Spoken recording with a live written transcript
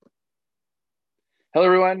Hello,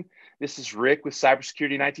 everyone. This is Rick with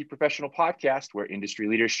Cybersecurity and IT Professional Podcast, where industry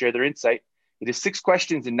leaders share their insight. It is 6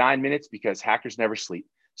 questions in 9 minutes because hackers never sleep.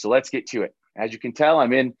 So let's get to it. As you can tell,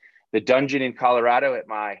 I'm in the dungeon in Colorado at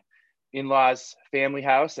my in-laws' family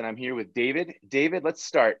house, and I'm here with David. David, let's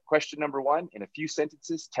start. Question number one, in a few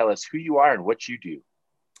sentences, tell us who you are and what you do.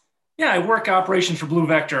 Yeah, I work operations for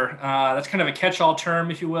BluVector. That's kind of a catch-all term,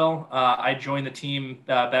 if you will. I joined the team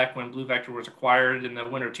back when BluVector was acquired in the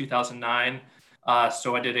winter of 2009.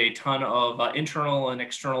 So I did a ton of internal and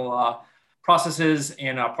external processes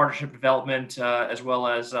and partnership development, as well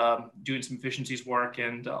as doing some efficiencies work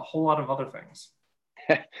and a whole lot of other things.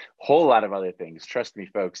 Whole lot of other things. Trust me,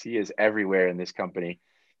 folks, he is everywhere in this company.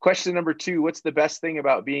 Question number two, what's the best thing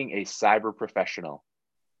about being a cyber professional?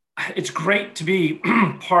 It's great to be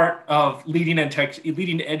part of leading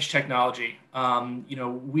edge technology.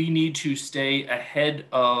 We need to stay ahead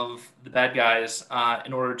of the bad guys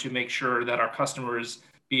in order to make sure that our customers,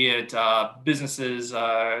 be it businesses,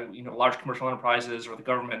 large commercial enterprises, or the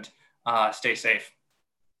government, stay safe.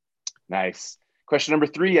 Nice. Question number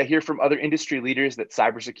three, I hear from other industry leaders that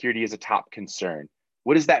cybersecurity is a top concern.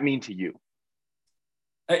 What does that mean to you?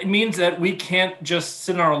 It means that we can't just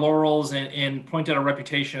sit on our laurels and point at our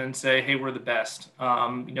reputation and say, hey, we're the best.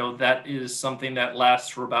 That is something that lasts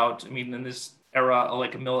for about, in this era,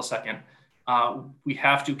 like a millisecond. We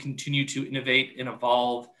have to continue to innovate and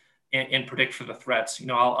evolve and predict for the threats.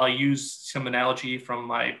 I'll use some analogy from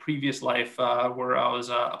my previous life where I was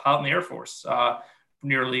a pilot in the Air Force for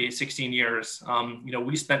nearly 16 years.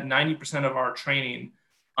 We spent 90% of our training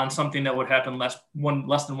on something that would happen less than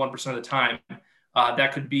 1% of the time.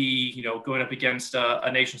 That could be, going up against a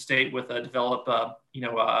nation state with a developed,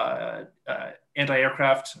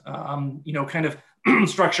 anti-aircraft, kind of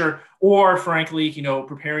structure, or frankly,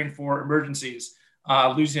 preparing for emergencies,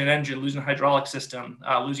 losing an engine, losing a hydraulic system,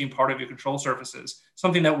 losing part of your control surfaces,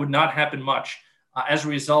 something that would not happen much. As a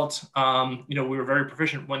result, we were very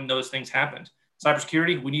proficient when those things happened.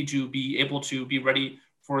 Cybersecurity, we need to be able to be ready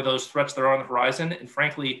for those threats that are on the horizon, and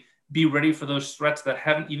frankly, be ready for those threats that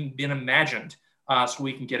haven't even been imagined. So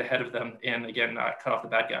we can get ahead of them and, again, cut off the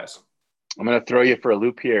bad guys. I'm going to throw you for a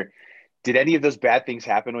loop here. Did any of those bad things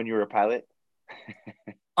happen when you were a pilot?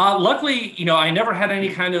 Luckily, I never had any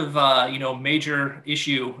kind of, major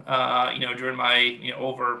issue, during my,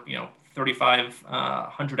 over,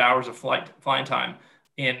 3,500 hours of flying time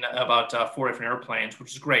in about 4 different airplanes,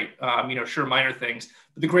 which is great. Sure, minor things.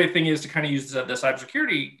 But the great thing is to kind of use the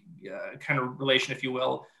cybersecurity kind of relation, if you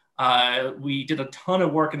will. We did a ton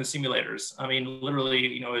of work in the simulators.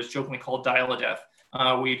 Literally, it was jokingly called dial-a-death.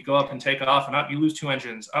 We'd go up and take off, and up you lose 2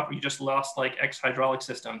 engines. Up you just lost like X hydraulic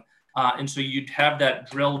system. And so you'd have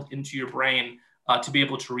that drilled into your brain to be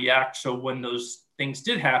able to react. So when those things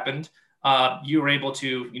did happen, you were able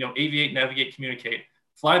to, aviate, navigate, communicate,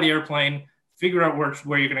 fly the airplane, figure out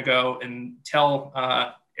where you're going to go, and tell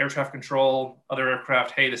air traffic control, other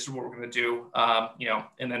aircraft, hey, this is what we're going to do,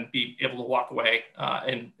 and then be able to walk away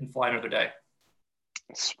and fly another day.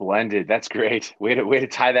 Splendid. That's great. Way to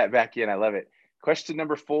tie that back in. I love it. Question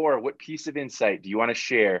number 4, what piece of insight do you want to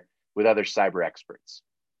share with other cyber experts?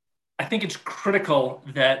 I think it's critical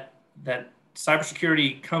that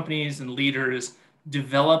cybersecurity companies and leaders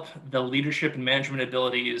develop the leadership and management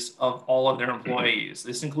abilities of all of their employees.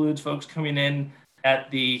 This includes folks coming in at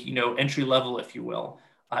the entry level, if you will.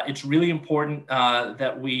 It's really important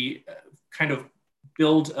that we kind of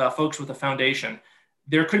build folks with a foundation.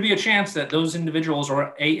 There could be a chance that those individuals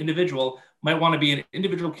or a individual might want to be an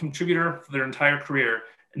individual contributor for their entire career,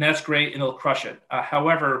 and that's great, and they'll crush it.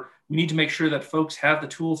 However, we need to make sure that folks have the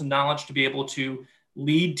tools and knowledge to be able to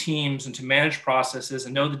lead teams and to manage processes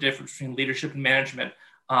and know the difference between leadership and management.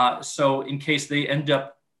 So in case they end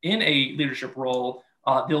up in a leadership role,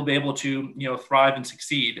 they'll be able to, thrive and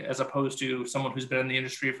succeed, as opposed to someone who's been in the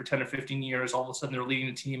industry for 10 or 15 years. All of a sudden they're leading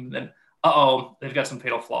a team and then, they've got some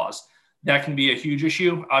fatal flaws. That can be a huge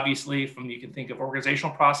issue. Obviously, you can think of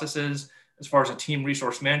organizational processes as far as a team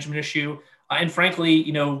resource management issue. And frankly,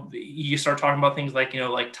 you start talking about things like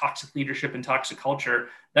toxic leadership and toxic culture.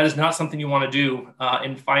 That is not something you want to do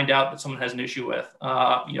and find out that someone has an issue with,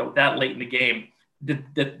 that late in the game.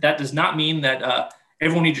 That does not mean that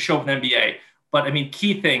everyone needs to show up in MBA. But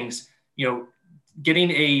key things,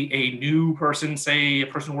 getting a new person, say a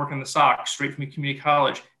person working in the SOC straight from a community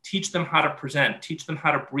college, teach them how to present, teach them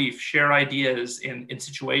how to brief, share ideas in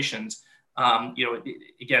situations.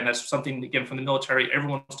 Again, that's something, again, from the military,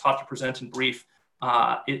 everyone's taught to present and brief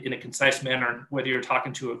in a concise manner. Whether you're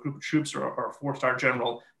talking to a group of troops or a 4-star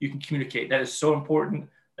general, you can communicate. That is so important.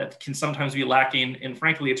 That can sometimes be lacking. And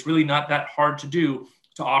frankly, it's really not that hard to do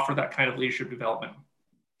to offer that kind of leadership development.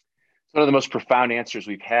 One of the most profound answers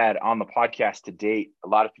we've had on the podcast to date. A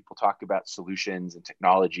lot of people talk about solutions and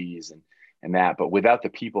technologies and that, but without the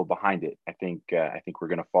people behind it, I think we're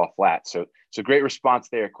going to fall flat. So great response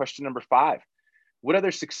there. Question number 5. What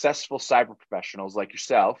other successful cyber professionals like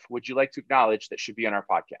yourself would you like to acknowledge that should be on our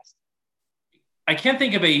podcast? I can't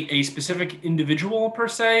think of a specific individual per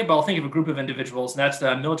se, but I'll think of a group of individuals, and that's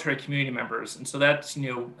the military community members. And so that's,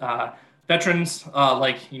 veterans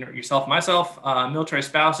like, yourself, myself, military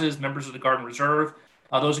spouses, members of the Guard and Reserve,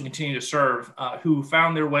 those who continue to serve, who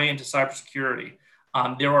found their way into cybersecurity.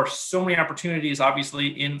 There are so many opportunities, obviously,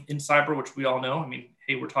 in cyber, which we all know. I mean,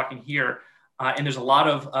 hey, we're talking here. And there's a lot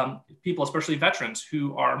of people, especially veterans,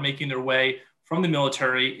 who are making their way from the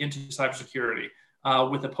military into cybersecurity.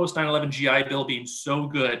 With the post 9/11 GI Bill being so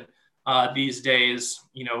good these days,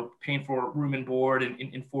 paying for room and board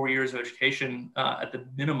in 4 years of education at the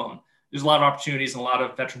minimum, there's a lot of opportunities, and a lot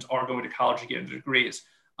of veterans are going to college to get into degrees.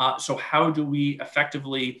 So how do we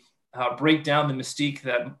effectively break down the mystique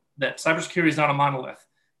that cybersecurity is not a monolith?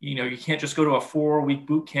 You can't just go to a 4-week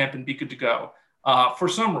boot camp and be good to go for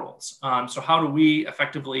some roles. So how do we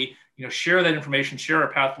effectively, share that information, share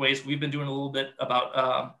our pathways? We've been doing a little bit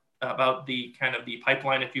about the kind of the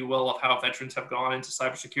pipeline, if you will, of how veterans have gone into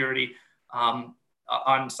cybersecurity on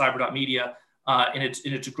cyber.media. And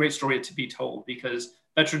it's a great story to be told, because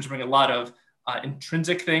veterans bring a lot of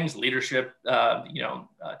intrinsic things, leadership,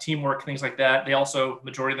 teamwork, things like that. They also,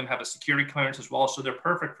 majority of them have a security clearance as well. So they're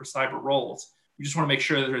perfect for cyber roles. We just want to make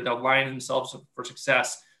sure that they're aligning themselves for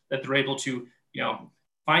success, that they're able to,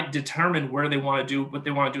 determine where they want to do what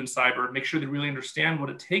they want to do in cyber, make sure they really understand what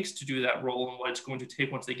it takes to do that role and what it's going to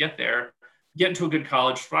take once they get there, get into a good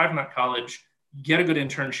college, thrive in that college, get a good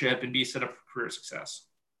internship, and be set up for career success.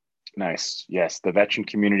 Nice. Yes. The veteran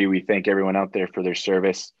community, we thank everyone out there for their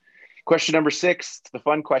service. Question number 6, the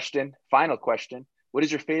fun question, final question. What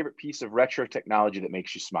is your favorite piece of retro technology that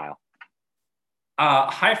makes you smile?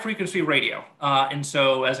 High frequency radio. And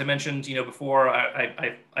so, as I mentioned, before,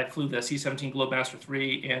 I flew the C-17 Globemaster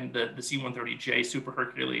III and the C-130J Super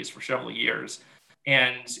Hercules for several years.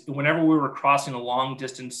 And whenever we were crossing a long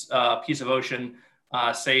distance piece of ocean,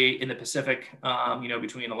 say in the Pacific,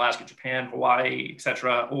 between Alaska, Japan, Hawaii, et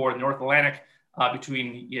cetera, or the North Atlantic,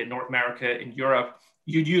 between North America and Europe,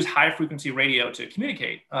 you'd use high frequency radio to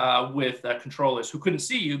communicate with controllers who couldn't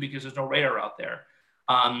see you because there's no radar out there.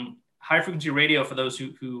 High frequency radio, for those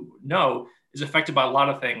who know, is affected by a lot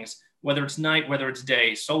of things, whether it's night, whether it's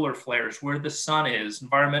day, solar flares, where the sun is,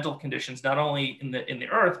 environmental conditions, not only in the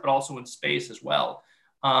earth, but also in space as well.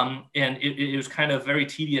 And it was kind of very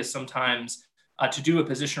tedious sometimes to do a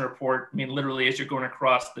position report. I mean, literally, as you're going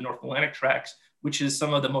across the North Atlantic tracks, which is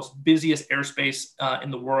some of the most busiest airspace in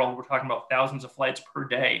the world. We're talking about thousands of flights per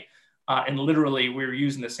day. And literally, we were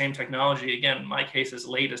using the same technology, again, in my case, as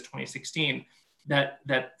late as 2016,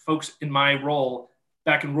 that folks in my role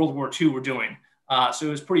back in World War II were doing. So it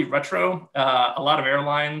was pretty retro. A lot of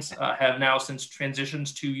airlines have now since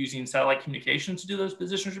transitioned to using satellite communications to do those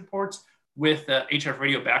positions reports with HF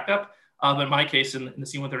radio backup. But in my case, in the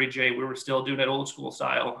C-130J, we were still doing it old school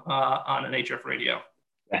style on an HF radio.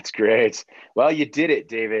 That's great. Well, you did it,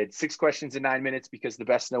 David. 6 questions in 9 minutes, because the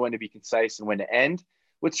best know when to be concise and when to end.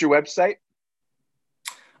 What's your website?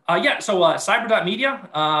 So cyber.media,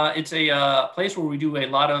 it's a place where we do a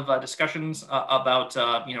lot of discussions about,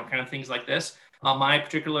 kind of things like this. My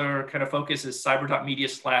particular kind of focus is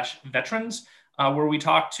cyber.media/veterans, where we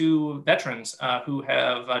talk to veterans who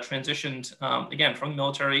have transitioned, again, from the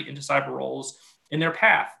military into cyber roles in their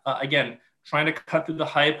path. Again, trying to cut through the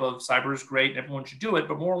hype of cyber is great and everyone should do it,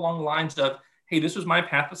 but more along the lines of, hey, this was my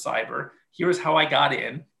path to cyber. Here's how I got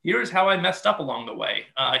in. Here's how I messed up along the way.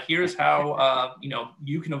 Here's how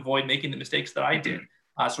you can avoid making the mistakes that I did,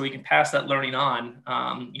 so we can pass that learning on,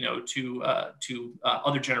 to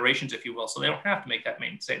other generations, if you will, so they don't have to make that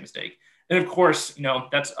same mistake. And of course,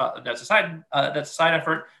 that's a side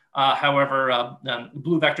effort. However,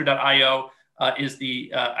 BluVector.io is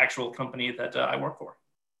the actual company that I work for.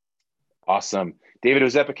 Awesome, David. It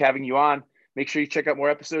was epic having you on. Make sure you check out more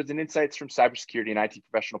episodes and insights from Cybersecurity and IT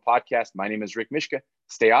Professional Podcast. My name is Rick Mishka.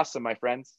 Stay awesome, my friends.